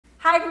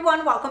Hi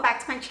everyone, welcome back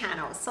to my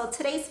channel. So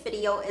today's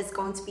video is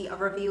going to be a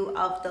review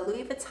of the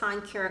Louis Vuitton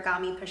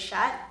Kirigami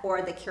Pochette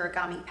or the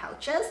Kirigami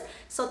pouches.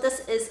 So this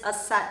is a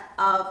set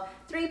of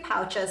 3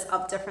 pouches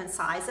of different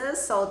sizes.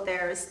 So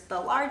there's the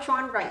large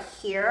one right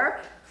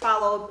here,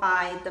 followed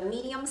by the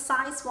medium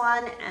size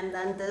one, and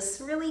then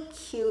this really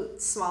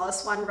cute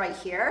smallest one right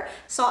here.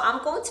 So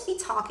I'm going to be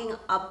talking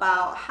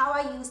about how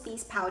I use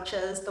these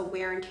pouches, the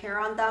wear and tear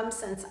on them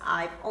since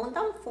I've owned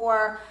them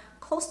for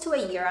close to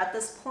a year at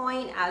this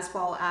point, as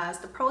well as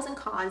the pros and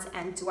cons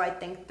and do I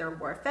think they're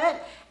worth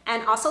it.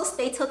 And also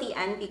stay till the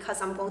end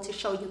because I'm going to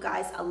show you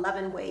guys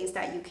 11 ways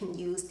that you can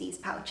use these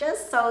pouches.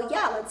 So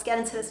yeah, let's get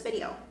into this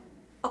video.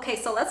 Okay,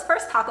 so let's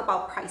first talk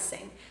about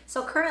pricing.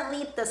 So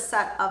currently the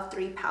set of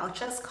 3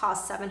 pouches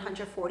cost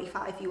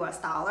 $745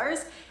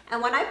 US.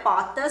 And when I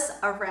bought this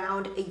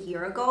around a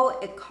year ago,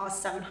 it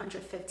cost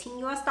 $715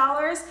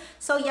 US.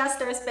 So yes,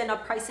 there's been a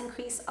price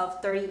increase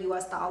of $30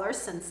 US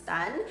since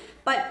then.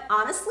 But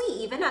honestly,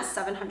 even at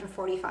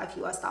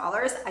 $745 US,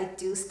 I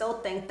do still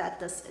think that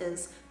this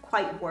is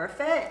quite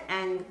worth it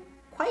and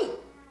quite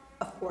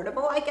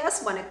affordable, I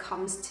guess, when it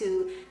comes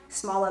to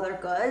small leather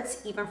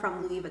goods, even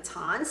from Louis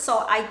Vuitton.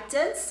 So I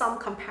did some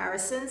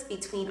comparisons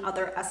between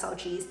other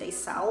SLGs they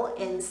sell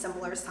in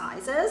similar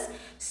sizes.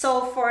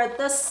 So for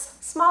this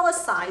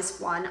smallest size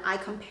one, I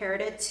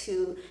compared it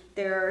to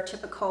their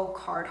typical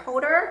card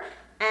holder.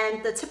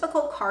 And the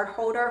typical card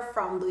holder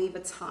from Louis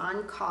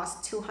Vuitton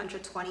costs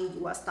 $220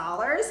 US.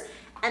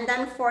 And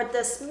then for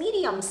this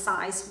medium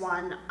size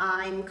one,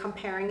 I'm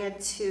comparing it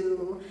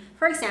to,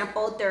 for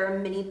example, their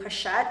mini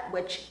pochette,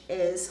 which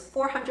is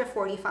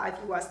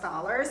 $445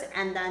 US.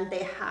 And then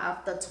they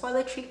have the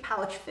toiletry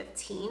pouch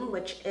 15,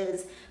 which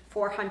is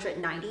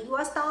 $490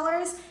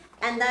 US.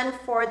 And then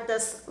for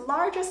this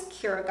largest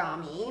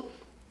Kirigami,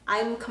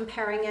 I'm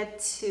comparing it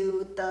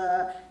to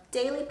the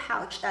daily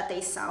pouch that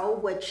they sell,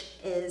 which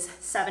is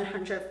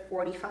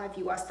 $745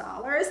 US.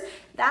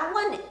 That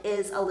one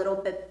is a little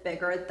bit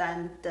bigger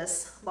than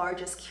this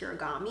largest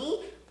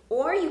Kirigami,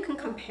 or you can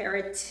compare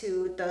it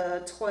to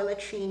the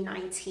toiletry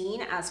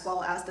 19 as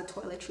well as the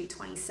toiletry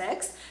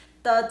 26.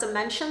 The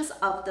dimensions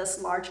of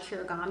this large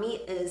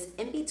Kirigami is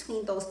in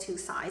between those 2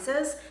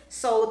 sizes.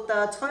 So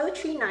the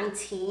toiletry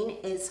 19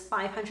 is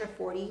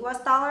 $540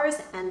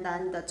 US, and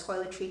then the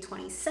toiletry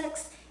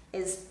 26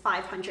 is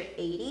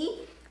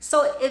 $580.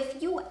 So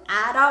if you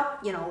add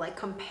up, like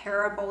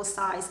comparable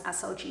size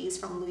SLGs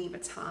from Louis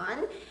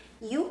Vuitton,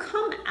 you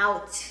come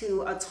out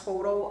to a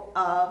total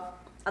of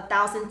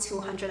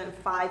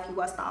 $1,205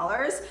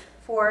 US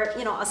for,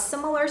 a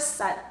similar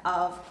set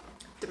of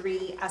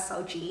 3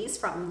 SLGs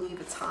from Louis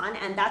Vuitton,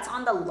 and that's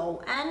on the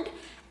low end.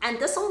 And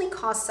this only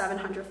costs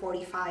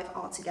 $745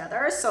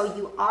 altogether. So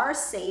you are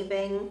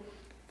saving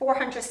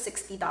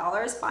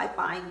 $460 by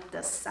buying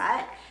this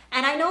set.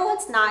 And I know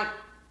it's not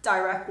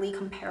directly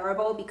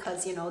comparable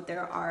because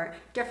there are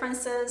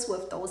differences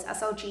with those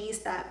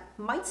SLGs that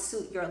might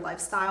suit your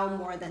lifestyle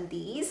more than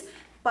these,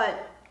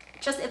 but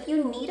just if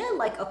you needed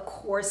like a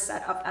core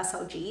set of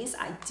SLGs,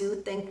 I do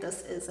think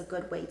this is a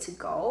good way to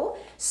go.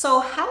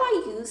 So how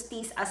I use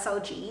these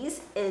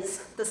SLGs is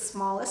the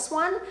smallest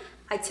one.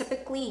 I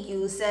typically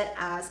use it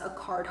as a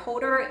card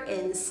holder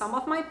in some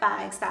of my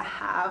bags that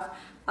have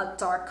a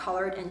dark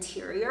colored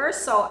interior.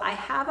 So I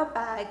have a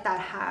bag that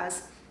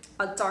has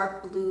a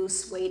dark blue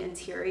suede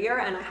interior,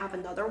 and I have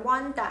another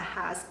one that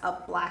has a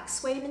black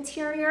suede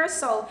interior.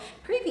 So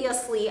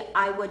previously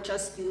I would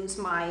just use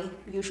my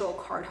usual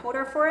card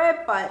holder for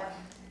it, but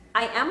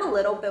I am a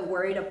little bit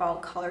worried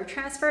about color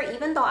transfer,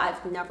 even though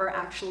I've never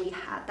actually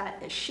had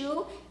that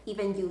issue,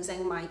 even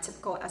using my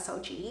typical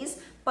SLGs.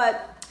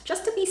 But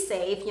just to be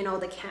safe,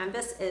 the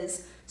canvas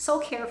is so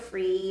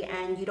carefree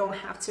and you don't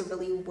have to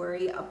really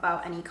worry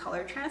about any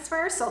color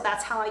transfer. So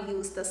that's how I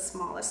use the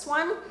smallest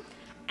one.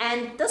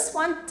 And this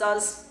one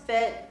does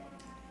fit.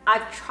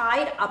 I've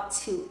tried up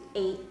to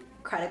 8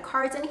 credit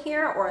cards in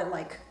here, or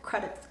like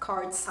credit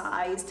card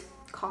sized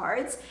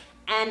cards.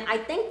 And I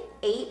think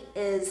 8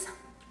 is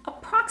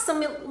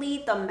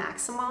approximately the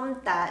maximum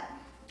that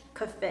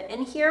could fit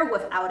in here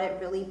without it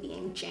really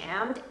being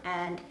jammed.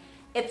 And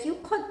if you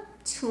put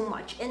too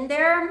much in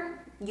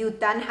there, you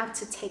then have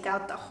to take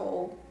out the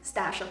whole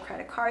stash of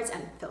credit cards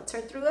and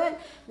filter through it.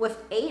 With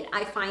 8,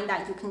 I find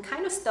that you can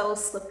kind of still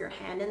slip your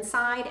hand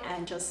inside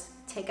and just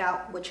take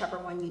out whichever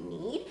one you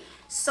need.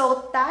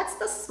 So that's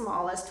the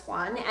smallest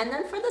one. And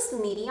then for this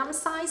medium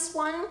sized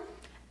one,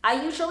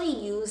 I usually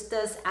use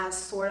this as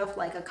sort of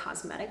like a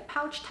cosmetic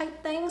pouch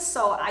type thing.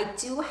 So I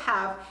do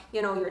have,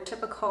 your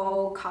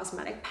typical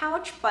cosmetic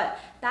pouch, but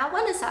that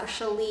one is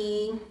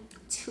actually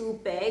too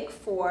big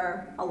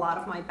for a lot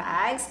of my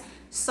bags.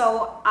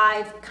 So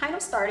I've kind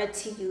of started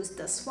to use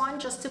this one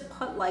just to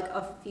put like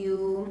a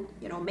few,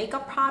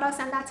 makeup products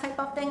and that type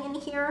of thing in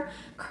here.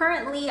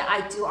 Currently,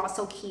 I do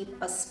also keep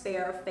a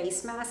spare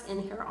face mask in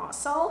here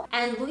also.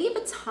 And Louis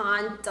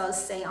Vuitton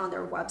does say on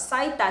their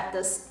website that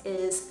this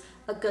is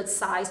a good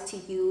size to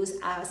use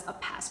as a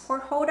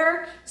passport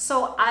holder.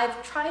 So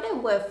I've tried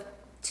it with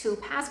 2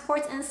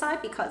 passports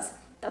inside because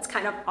that's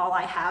kind of all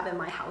I have in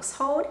my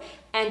household,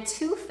 and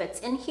 2 fits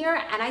in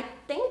here, and I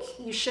think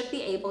you should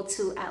be able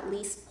to at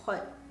least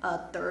put a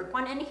 3rd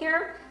one in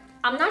here.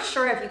 I'm not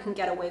sure if you can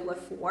get away with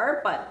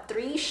 4, but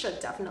 3 should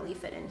definitely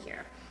fit in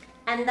here.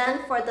 And then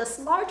for this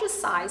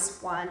largest size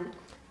one,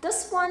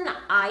 this one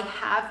I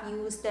have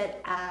used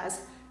it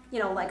as, you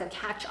know, like a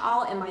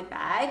catch-all in my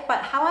bag, but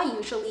how I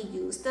usually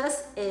use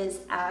this is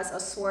as a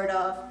sort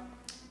of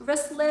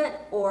wristlet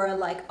or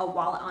like a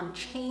wallet on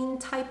chain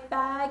type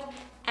bag.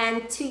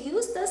 And to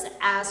use this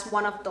as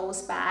one of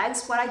those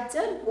bags, what I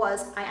did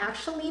was I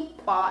actually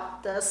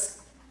bought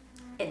this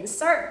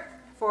insert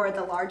for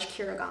the large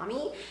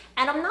Kirigami,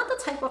 and I'm not the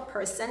type of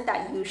person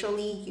that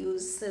usually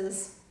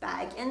uses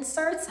bag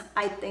inserts.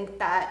 I think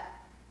that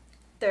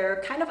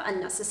they're kind of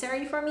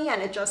unnecessary for me,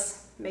 and it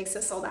just makes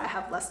it so that I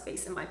have less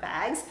space in my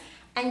bags.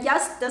 And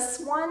yes, this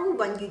one,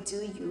 when you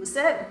do use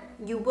it,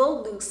 you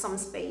will lose some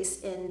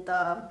space in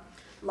the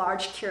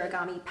large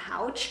Kirigami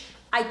pouch.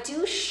 I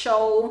do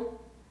show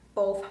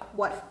both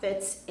what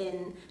fits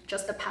in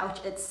just the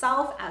pouch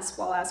itself as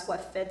well as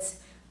what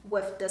fits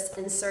with this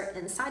insert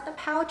inside the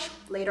pouch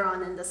later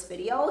on in this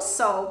video.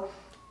 So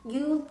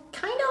you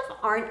kind of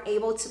aren't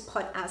able to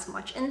put as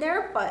much in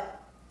there, but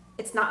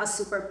it's not a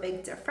super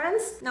big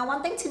difference. Now,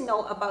 one thing to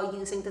note about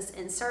using this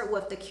insert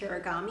with the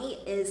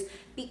Kirigami is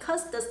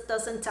because this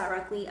doesn't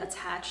directly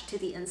attach to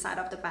the inside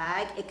of the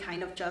bag, it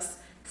kind of just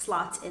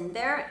slots in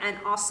there, and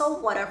also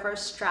whatever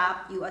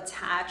strap you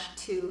attach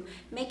to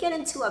make it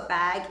into a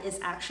bag is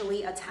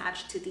actually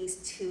attached to these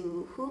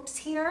 2 hoops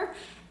here.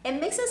 It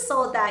makes it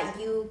so that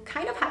you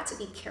kind of have to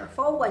be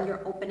careful when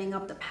you're opening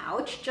up the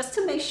pouch, just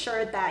to make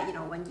sure that, you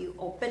know, when you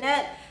open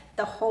it,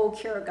 the whole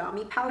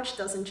Kirigami pouch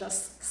doesn't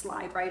just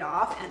slide right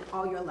off and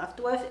all you're left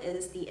with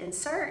is the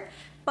insert.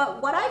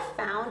 But what I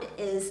found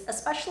is,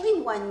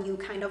 especially when you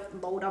kind of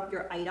load up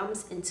your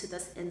items into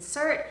this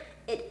insert,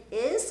 it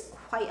is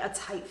quite a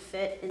tight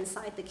fit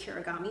inside the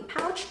Kirigami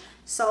pouch.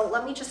 So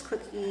let me just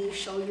quickly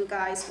show you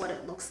guys what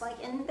it looks like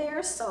in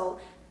there. So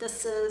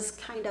this is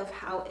kind of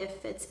how it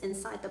fits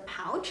inside the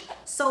pouch.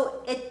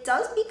 So it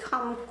does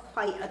become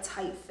quite a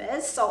tight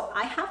fit. So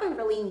I haven't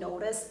really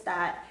noticed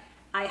that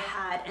I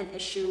had an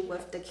issue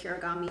with the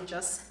Kirigami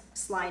just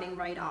sliding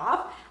right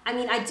off. I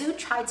mean, I do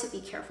try to be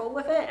careful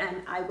with it,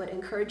 and I would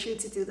encourage you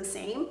to do the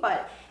same,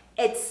 but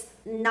it's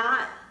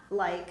not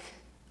like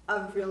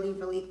a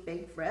really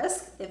big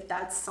risk if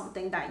that's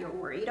something that you're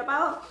worried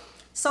about.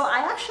 So I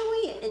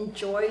actually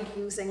enjoyed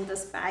using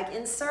this bag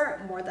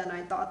insert more than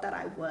I thought that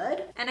I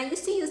would. And I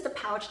used to use the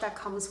pouch that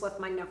comes with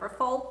my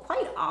Neverfull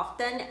quite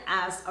often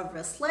as a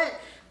wristlet.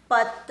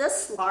 But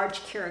this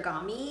large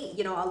Kirigami,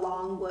 you know,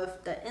 along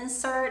with the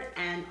insert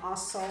and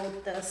also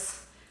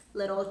this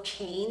little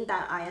chain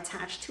that I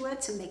attached to it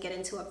to make it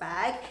into a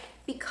bag,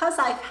 because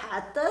I've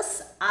had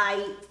this,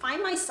 I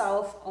find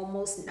myself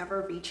almost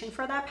never reaching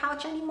for that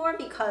pouch anymore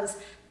because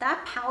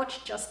that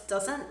pouch just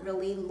doesn't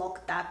really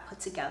look that put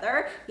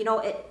together. You know,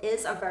 it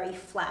is a very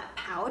flat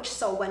pouch,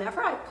 so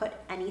whenever I put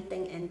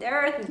anything in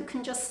there, you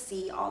can just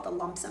see all the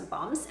lumps and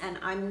bumps, and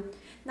I'm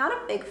not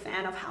a big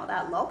fan of how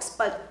that looks.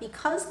 But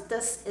because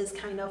this is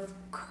kind of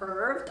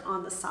curved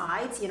on the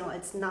sides, you know,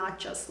 it's not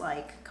just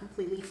like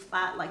completely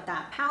flat like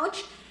that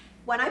pouch.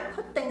 When I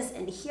put things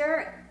in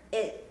here,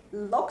 it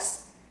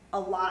looks a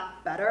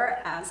lot better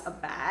as a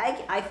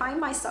bag. I find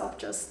myself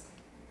just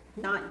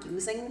not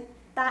using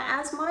that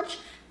as much,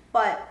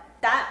 but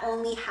that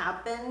only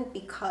happened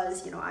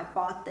because, you know, I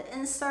bought the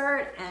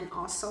insert, and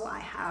also I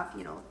have,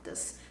 you know,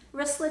 this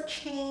wristlet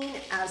chain,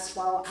 as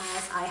well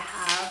as I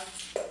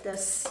have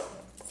this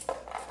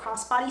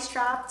crossbody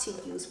strap to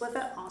use with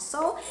it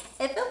also.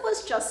 If it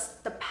was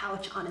just the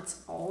pouch on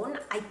its own,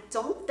 I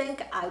don't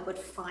think I would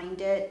find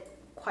it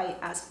quite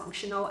as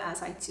functional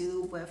as I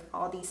do with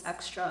all these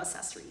extra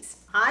accessories.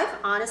 I've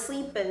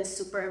honestly been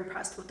super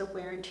impressed with the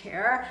wear and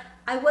tear.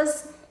 I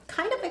was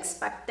kind of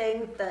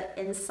expecting the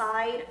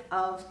inside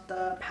of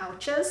the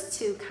pouches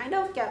to kind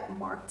of get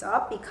marked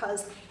up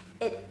because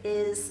it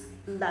is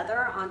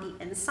leather on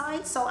the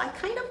inside, so I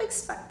kind of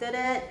expected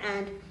it,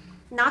 and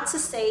not to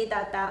say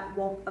that that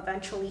won't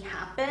eventually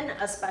happen,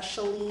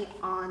 especially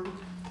on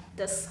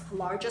this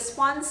largest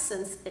one,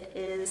 since it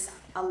is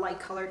a light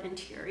colored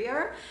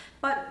interior.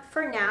 But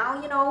for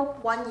now, you know,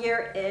 1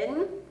 year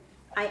in,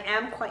 I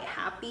am quite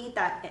happy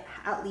that it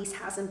at least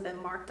hasn't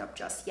been marked up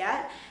just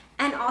yet.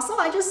 And also,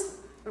 I just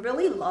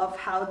really love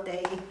how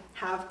they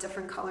have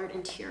different colored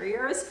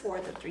interiors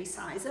for the 3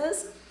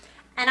 sizes.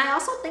 And I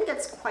also think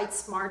it's quite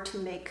smart to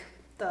make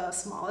the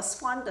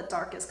smallest one the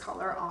darkest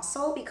color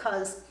also,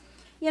 because,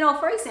 you know,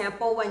 for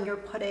example, when you're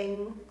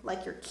putting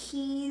like your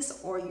keys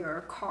or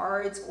your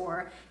cards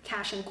or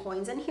cash and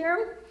coins in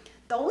here,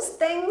 those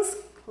things,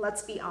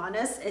 let's be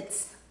honest,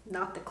 it's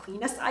not the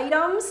cleanest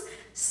items.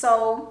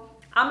 So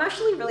I'm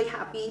actually really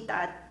happy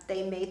that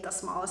they made the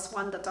smallest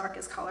one the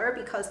darkest color,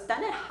 because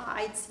then it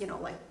hides, you know,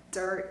 like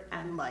dirt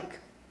and like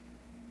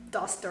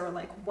dust or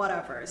like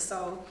whatever.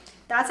 So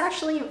that's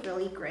actually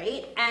really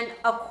great. And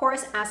of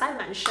course, as I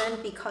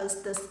mentioned,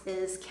 because this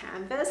is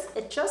canvas,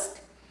 it just,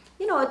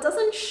 you know, it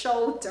doesn't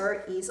show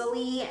dirt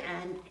easily,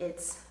 and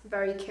it's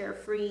very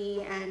carefree,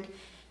 and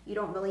you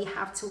don't really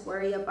have to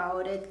worry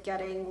about it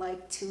getting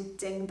like too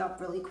dinged up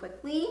really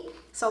quickly.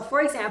 So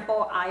for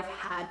example, I've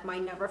had my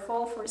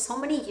Neverfull for so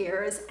many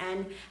years,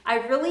 and I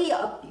really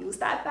abuse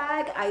that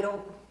bag. I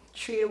don't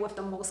treat it with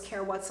the most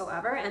care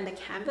whatsoever, and the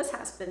canvas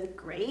has been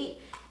great.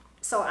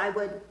 So I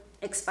would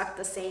expect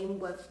the same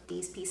with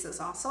these pieces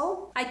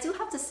also. I do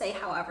have to say,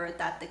 however,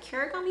 that the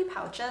Kirigami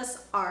pouches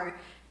are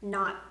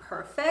not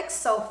perfect.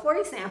 So for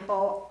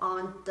example,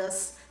 on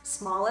this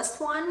smallest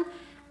one,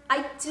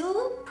 I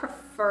do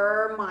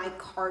prefer my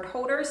card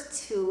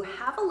holders to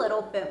have a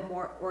little bit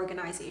more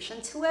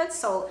organization to it.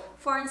 So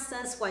for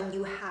instance, when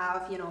you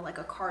have, you know, like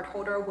a card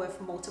holder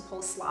with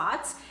multiple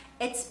slots,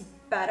 it's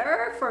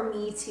better for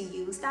me to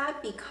use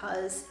that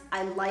because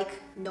I like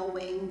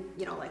knowing,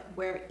 you know, like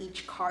where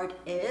each card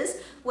is.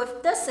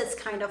 With this, it's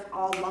kind of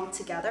all lumped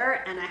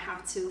together, and I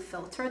have to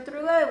filter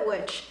through it,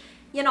 which,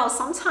 you know,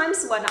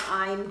 sometimes when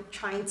I'm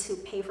trying to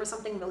pay for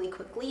something really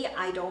quickly,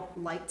 I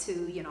don't like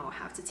to, you know,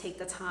 have to take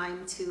the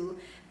time to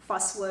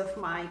fuss with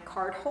my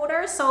card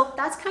holder. So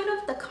that's kind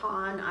of the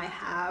con I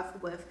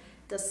have with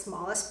the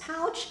smallest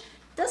pouch.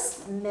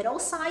 This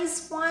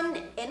middle-sized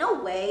one, in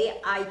a way,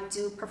 I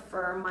do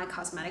prefer my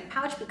cosmetic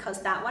pouch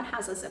because that one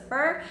has a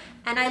zipper,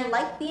 and I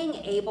like being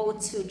able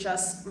to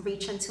just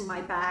reach into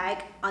my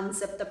bag,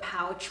 unzip the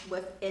pouch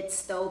with it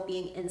still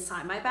being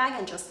inside my bag,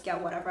 and just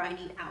get whatever I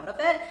need out of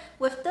it.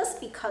 With this,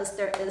 because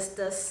there is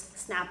this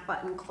snap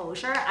button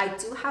closure, I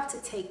do have to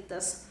take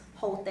this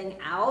whole thing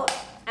out,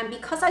 and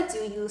because I do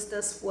use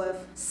this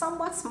with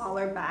somewhat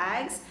smaller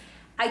bags,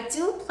 I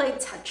do play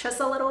Tetris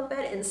a little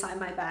bit inside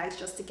my bags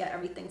just to get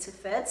everything to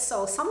fit.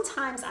 So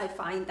sometimes I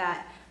find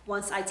that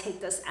once I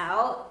take this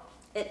out,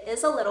 it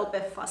is a little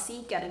bit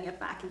fussy getting it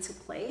back into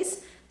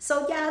place.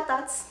 So yeah,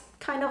 that's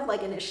kind of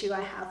like an issue I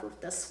have with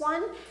this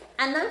one.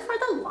 And then for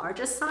the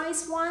largest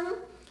size one,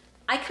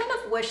 I kind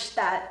of wish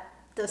that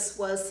this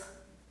was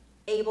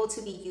able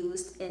to be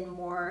used in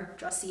more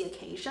dressy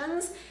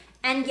occasions.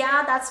 And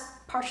yeah, that's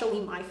partially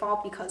my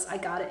fault because I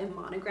got it in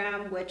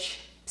monogram,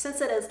 which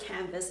since it is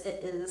canvas,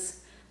 it is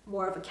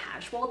more of a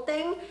casual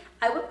thing.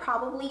 I would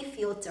probably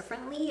feel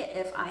differently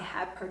if I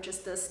had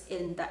purchased this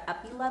in the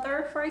epi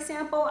leather, for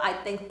example. I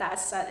think that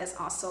set is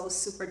also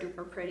super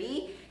duper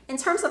pretty in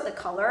terms of the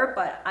color,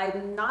 but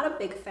I'm not a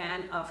big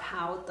fan of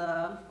how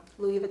the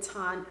Louis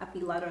Vuitton epi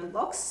leather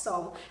looks,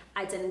 so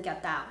I didn't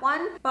get that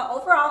one. But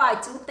overall, I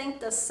do think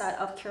this set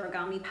of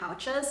Kirigami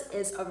pouches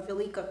is a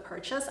really good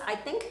purchase. I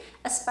think,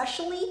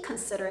 especially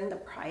considering the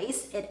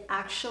price, it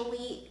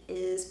actually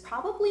is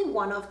probably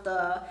one of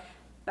the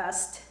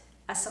best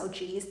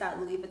SLGs that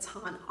Louis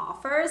Vuitton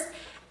offers.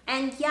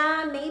 And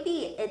yeah,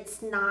 maybe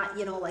it's not,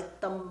 you know,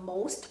 like the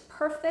most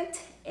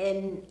perfect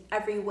in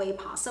every way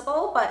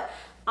possible, but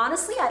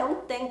honestly, I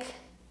don't think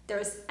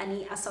there's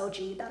any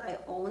SLG that I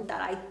own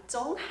that I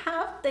don't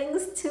have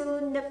things to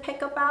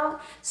nitpick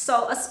about.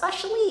 So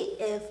especially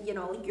if, you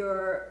know,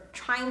 you're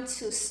trying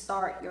to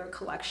start your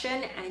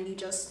collection and you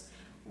just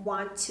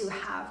want to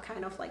have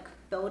kind of like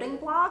building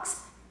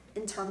blocks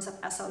in terms of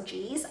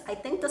SLGs, I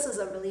think this is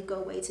a really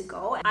good way to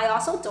go. I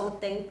also don't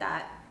think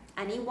that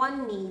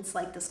anyone needs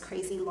like this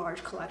crazy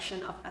large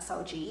collection of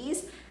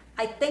SLGs.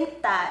 I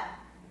think that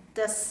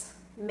this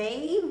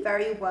may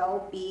very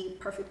well be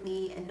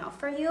perfectly enough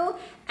for you.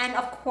 And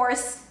of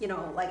course, you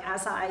know, like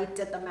as I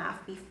did the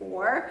math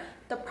before,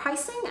 the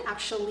pricing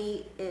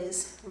actually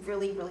is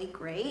really, really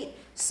great.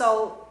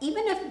 So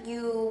even if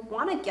you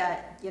want to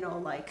get, you know,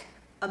 like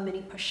a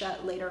mini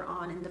pochette later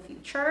on in the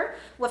future,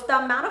 with the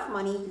amount of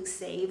money you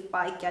save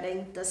by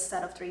getting this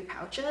set of 3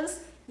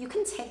 pouches, you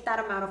can take that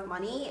amount of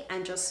money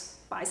and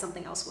just buy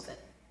something else with it.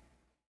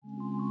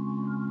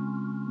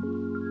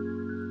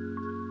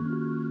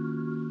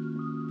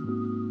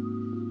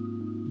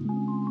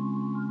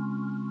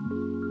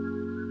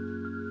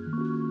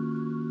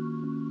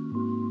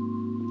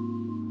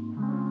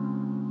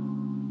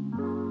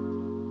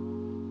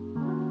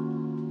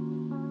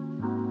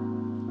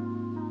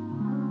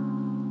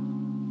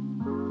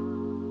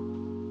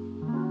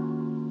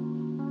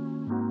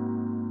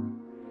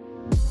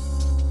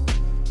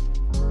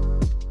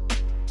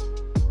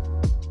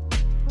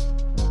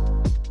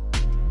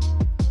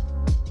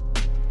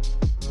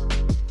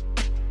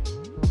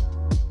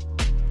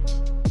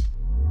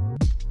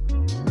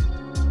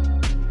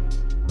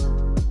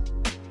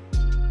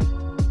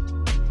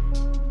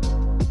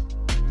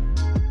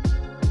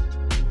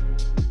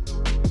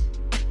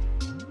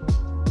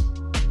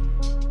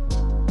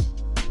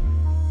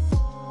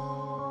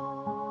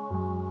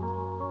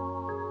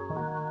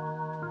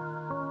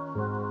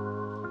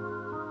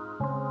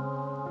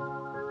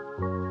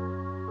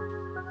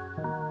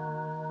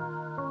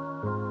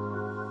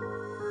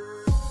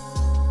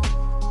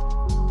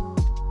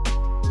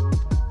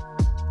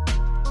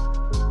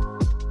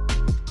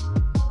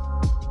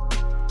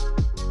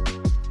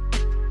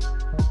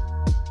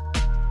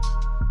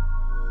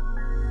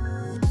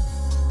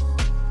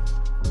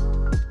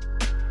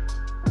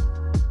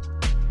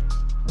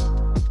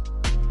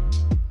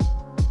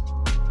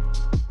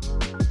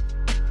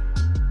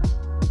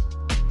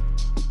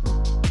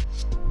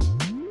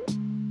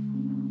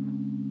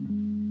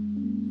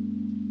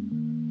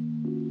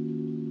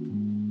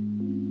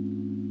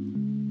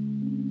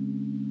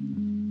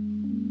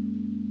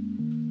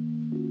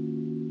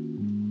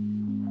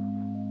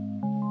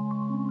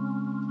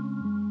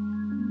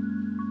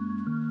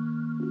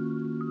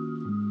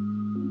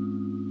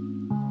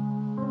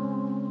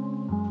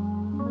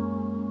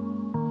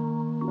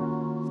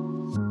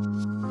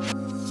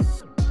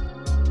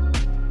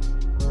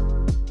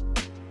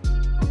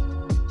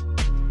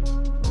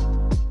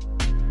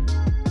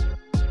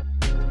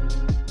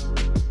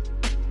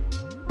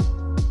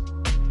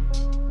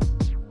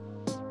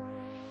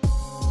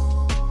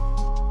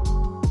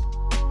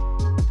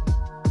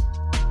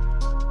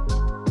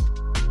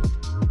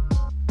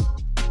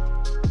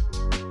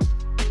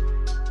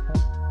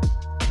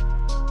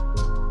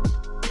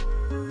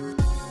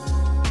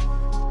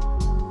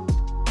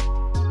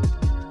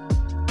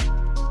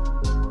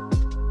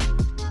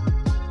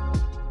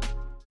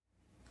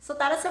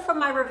 that's it for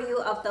my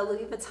review of the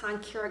Louis Vuitton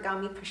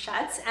Kirigami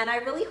Pochette, and I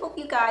really hope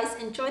you guys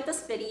enjoyed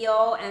this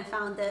video and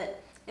found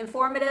it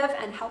informative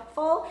and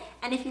helpful.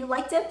 And if you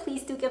liked it,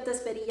 please do give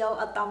this video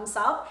a thumbs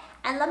up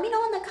and let me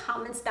know in the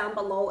comments down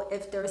below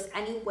if there's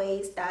any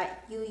ways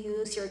that you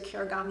use your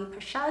Kirigami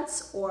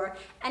pochettes or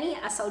any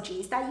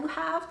SLGs that you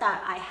have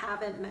that I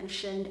haven't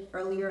mentioned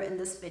earlier in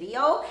this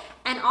video.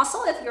 And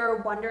also, if you're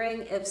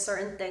wondering if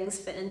certain things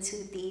fit into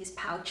these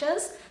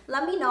pouches,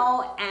 let me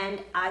know and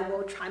I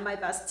will try my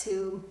best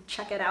to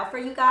check it out for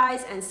you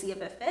guys and see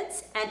if it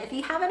fits. And if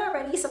you haven't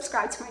already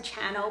subscribed to my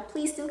channel,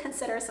 please do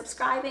consider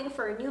subscribing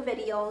for new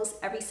videos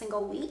every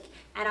single week.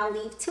 And I'll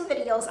leave 2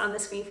 videos on the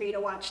screen for you to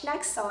watch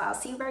next, so I'll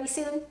see you very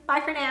soon.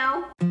 Bye for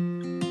now.